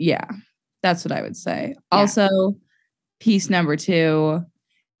what I would say. Yeah. Also, piece number 2,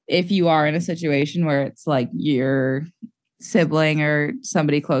 if you are in a situation where it's like your sibling or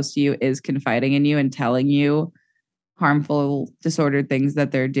somebody close to you is confiding in you and telling you harmful, disordered things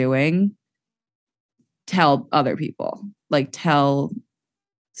that they're doing, tell other people, like, tell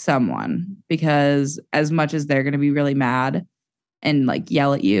someone, because as much as they're going to be really mad and like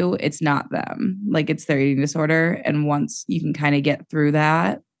yell at you, it's not them. Like, it's their eating disorder. And once you can kind of get through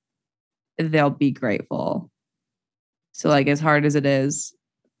that, they'll be grateful. So like, as hard as it is,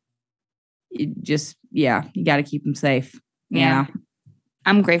 you just, you got to keep them safe. Yeah.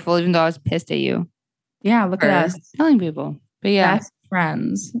 I'm grateful, even though I was pissed at you. Yeah. Look at us telling people, but yeah, best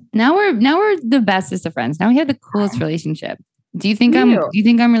friends. Now we're the bestest of friends. Now we have the coolest relationship. Do you think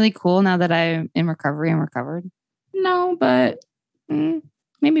I'm really cool now that I'm in recovery and recovered? No, but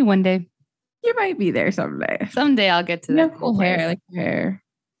maybe one day. You might be there someday. Someday I'll get to that. Cool hair, like your hair.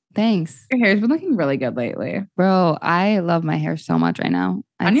 Thanks. Your hair's been looking really good lately. Bro, I love my hair so much right now.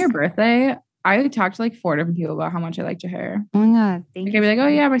 On your birthday, I talked to like 4 different people about how much I liked your hair. Oh my God. Thank you. I'd be like, oh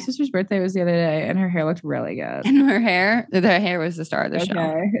yeah, my sister's birthday was the other day and her hair looked really good. And her hair was the star of the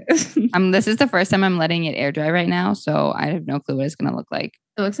show. This is the first time I'm letting it air dry right now, so I have no clue what it's going to look like.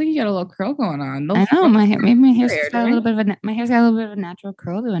 It looks like you got a little curl going on. I know, my hair's got a little bit of a natural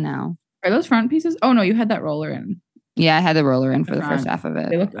curl to it now. Are those front pieces? Oh no, you had that roller in. Yeah, I had the roller in for the first half of it.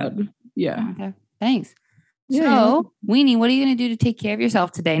 They look good. Yeah. Okay. Thanks. So, Weenie, what are you going to do to take care of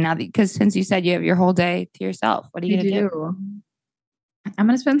yourself today? Now, because since you said you have your whole day to yourself, what are you going to do? I'm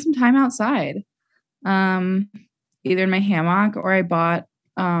going to spend some time outside, either in my hammock, or I bought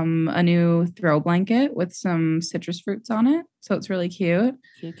a new throw blanket with some citrus fruits on it, so it's really cute.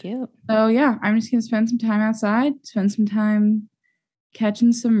 Cute. So yeah, I'm just going to spend some time outside, spend some time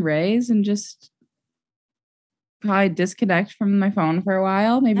catching some rays, and just probably disconnect from my phone for a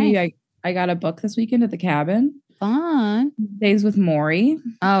while. Maybe I got a book this weekend at the cabin. Fun. Days with Maury.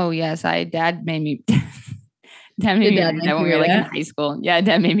 Oh yes, Dad made me. Dad made me read that when we were like in high school. Yeah,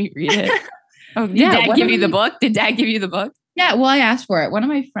 Dad made me read it. Oh, did Dad give you the book? Did Dad give you the book? Yeah, well, I asked for it. One of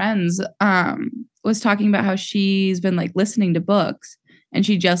my friends was talking about how she's been like listening to books, and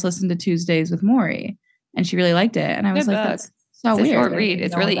she just listened to Tuesdays with Maury, and she really liked it. And I was like, that's so weird. It's a short read.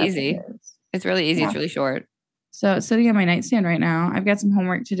 It's really easy. It's really easy. It's really short. So it's sitting on my nightstand right now. I've got some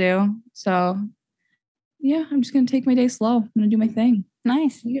homework to do. So yeah, I'm just gonna take my day slow. I'm gonna do my thing.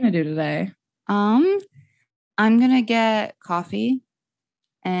 Nice. What are you gonna do today? I'm gonna get coffee,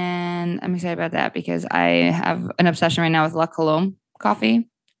 and I'm excited about that because I have an obsession right now with La Colombe coffee.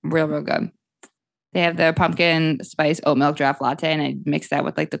 Real good. They have the pumpkin spice oat milk draft latte, and I mix that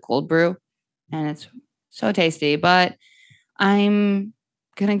with like the cold brew, and it's so tasty. But I'm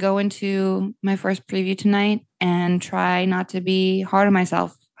gonna go into my first preview tonight and try not to be hard on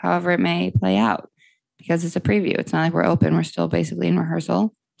myself, however it may play out, because it's a preview. It's not like we're open. We're still basically in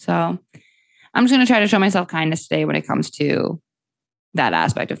rehearsal. So I'm just gonna try to show myself kindness today when it comes to that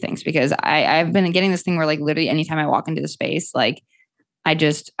aspect of things, because I've been getting this thing where like literally anytime I walk into the space, like I'm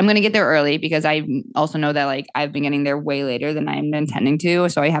going to get there early because I also know that like I've been getting there way later than I'm intending to.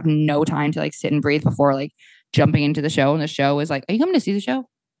 So I have no time to like sit and breathe before like jumping into the show. And the show is like, are you coming to see the show?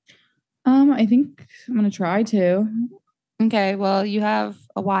 I think I'm going to try to. Okay. Well, you have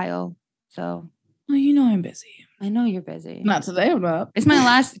a while. So. Well, you know, I'm busy. I know you're busy. Not today, I'm not. It's my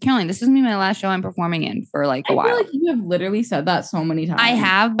last, Caroline, this is me my last show I'm performing in for like a while. I feel like you have literally said that so many times. I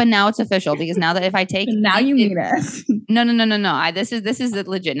have, but now it's official because now that if I take now you mean it. No. This is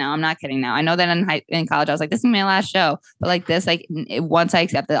legit now. I'm not kidding now. I know that in college I was like, this is my last show, but like this, like once I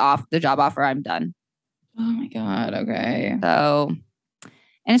accept the job offer, I'm done. Oh my God. Okay. So,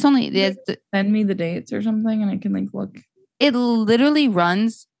 and it's only send me the dates or something, and I can like look. It literally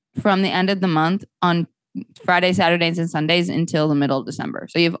runs from the end of the month on Friday, Saturdays, and Sundays until the middle of December.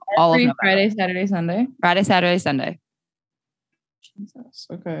 So you have all of November. Friday, Saturday, Sunday. Friday, Saturday, Sunday. Jesus.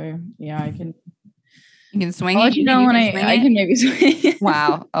 Okay. Yeah, I can. You can swing I'll it. let you know when I can maybe swing.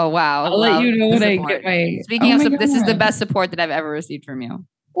 Wow. Oh wow. I'll let you know when I get my. Speaking of, this is the best support that I've ever received from you.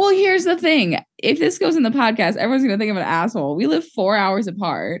 Well, here's the thing. If this goes in the podcast, everyone's gonna think I'm an asshole. We live 4 hours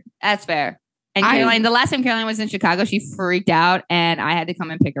apart. That's fair. And Caroline, the last time Caroline was in Chicago, she freaked out, and I had to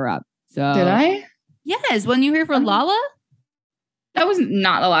come and pick her up. So did I? Yes, when you were here for Lala? That was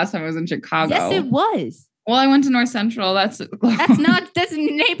not the last time I was in Chicago. Yes, it was. Well, I went to North Central. That's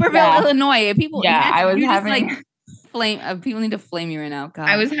Naperville, Illinois. People, I was having just, like, people need to flame you right now. God.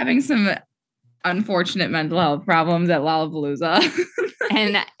 I was having some unfortunate mental health problems at Lollapalooza.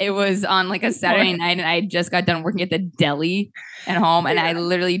 And it was on like a Saturday night, and I just got done working at the deli at home, and I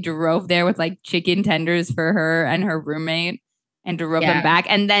literally drove there with like chicken tenders for her and her roommate. And drove them back.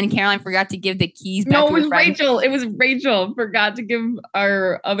 And then Caroline forgot to give the keys back. No, it was Rachel. It was Rachel forgot to give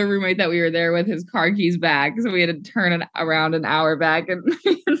our other roommate that we were there with his car keys back. So we had to turn it around an hour back. And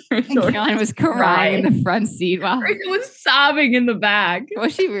Caroline was crying in the front seat. Wow. Rachel was sobbing in the back.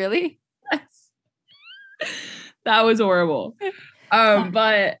 Was she really? Yes. That was horrible.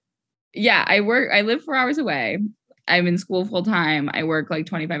 But yeah, I live 4 hours away. I'm in school full time. I work like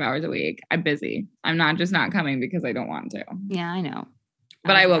 25 hours a week. I'm busy. I'm not coming because I don't want to. Yeah, I know.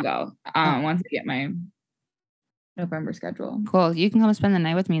 But I will go once I get my November schedule. Cool. You can come spend the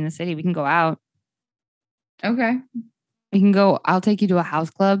night with me in the city. We can go out. Okay. We can go. I'll take you to a house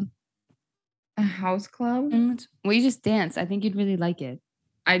club. A house club? We just dance. I think you'd really like it.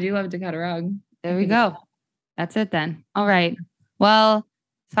 I do love to cut a rug. There we go. That's it then. All right. Well,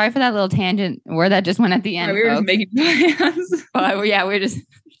 sorry for that little tangent where that just went at the end. We were just making plans. We're just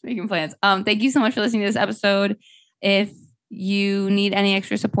making plans. Thank you so much for listening to this episode. If you need any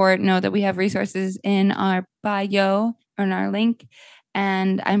extra support, know that we have resources in our bio or in our link.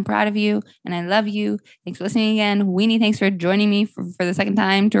 And I'm proud of you and I love you. Thanks for listening again. Weenie, thanks for joining me for the second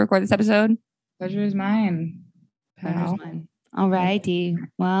time to record this episode. Pleasure is mine. Pleasure is mine. All righty.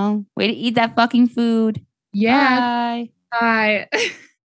 Well, way to eat that fucking food. Yeah. Bye. Bye.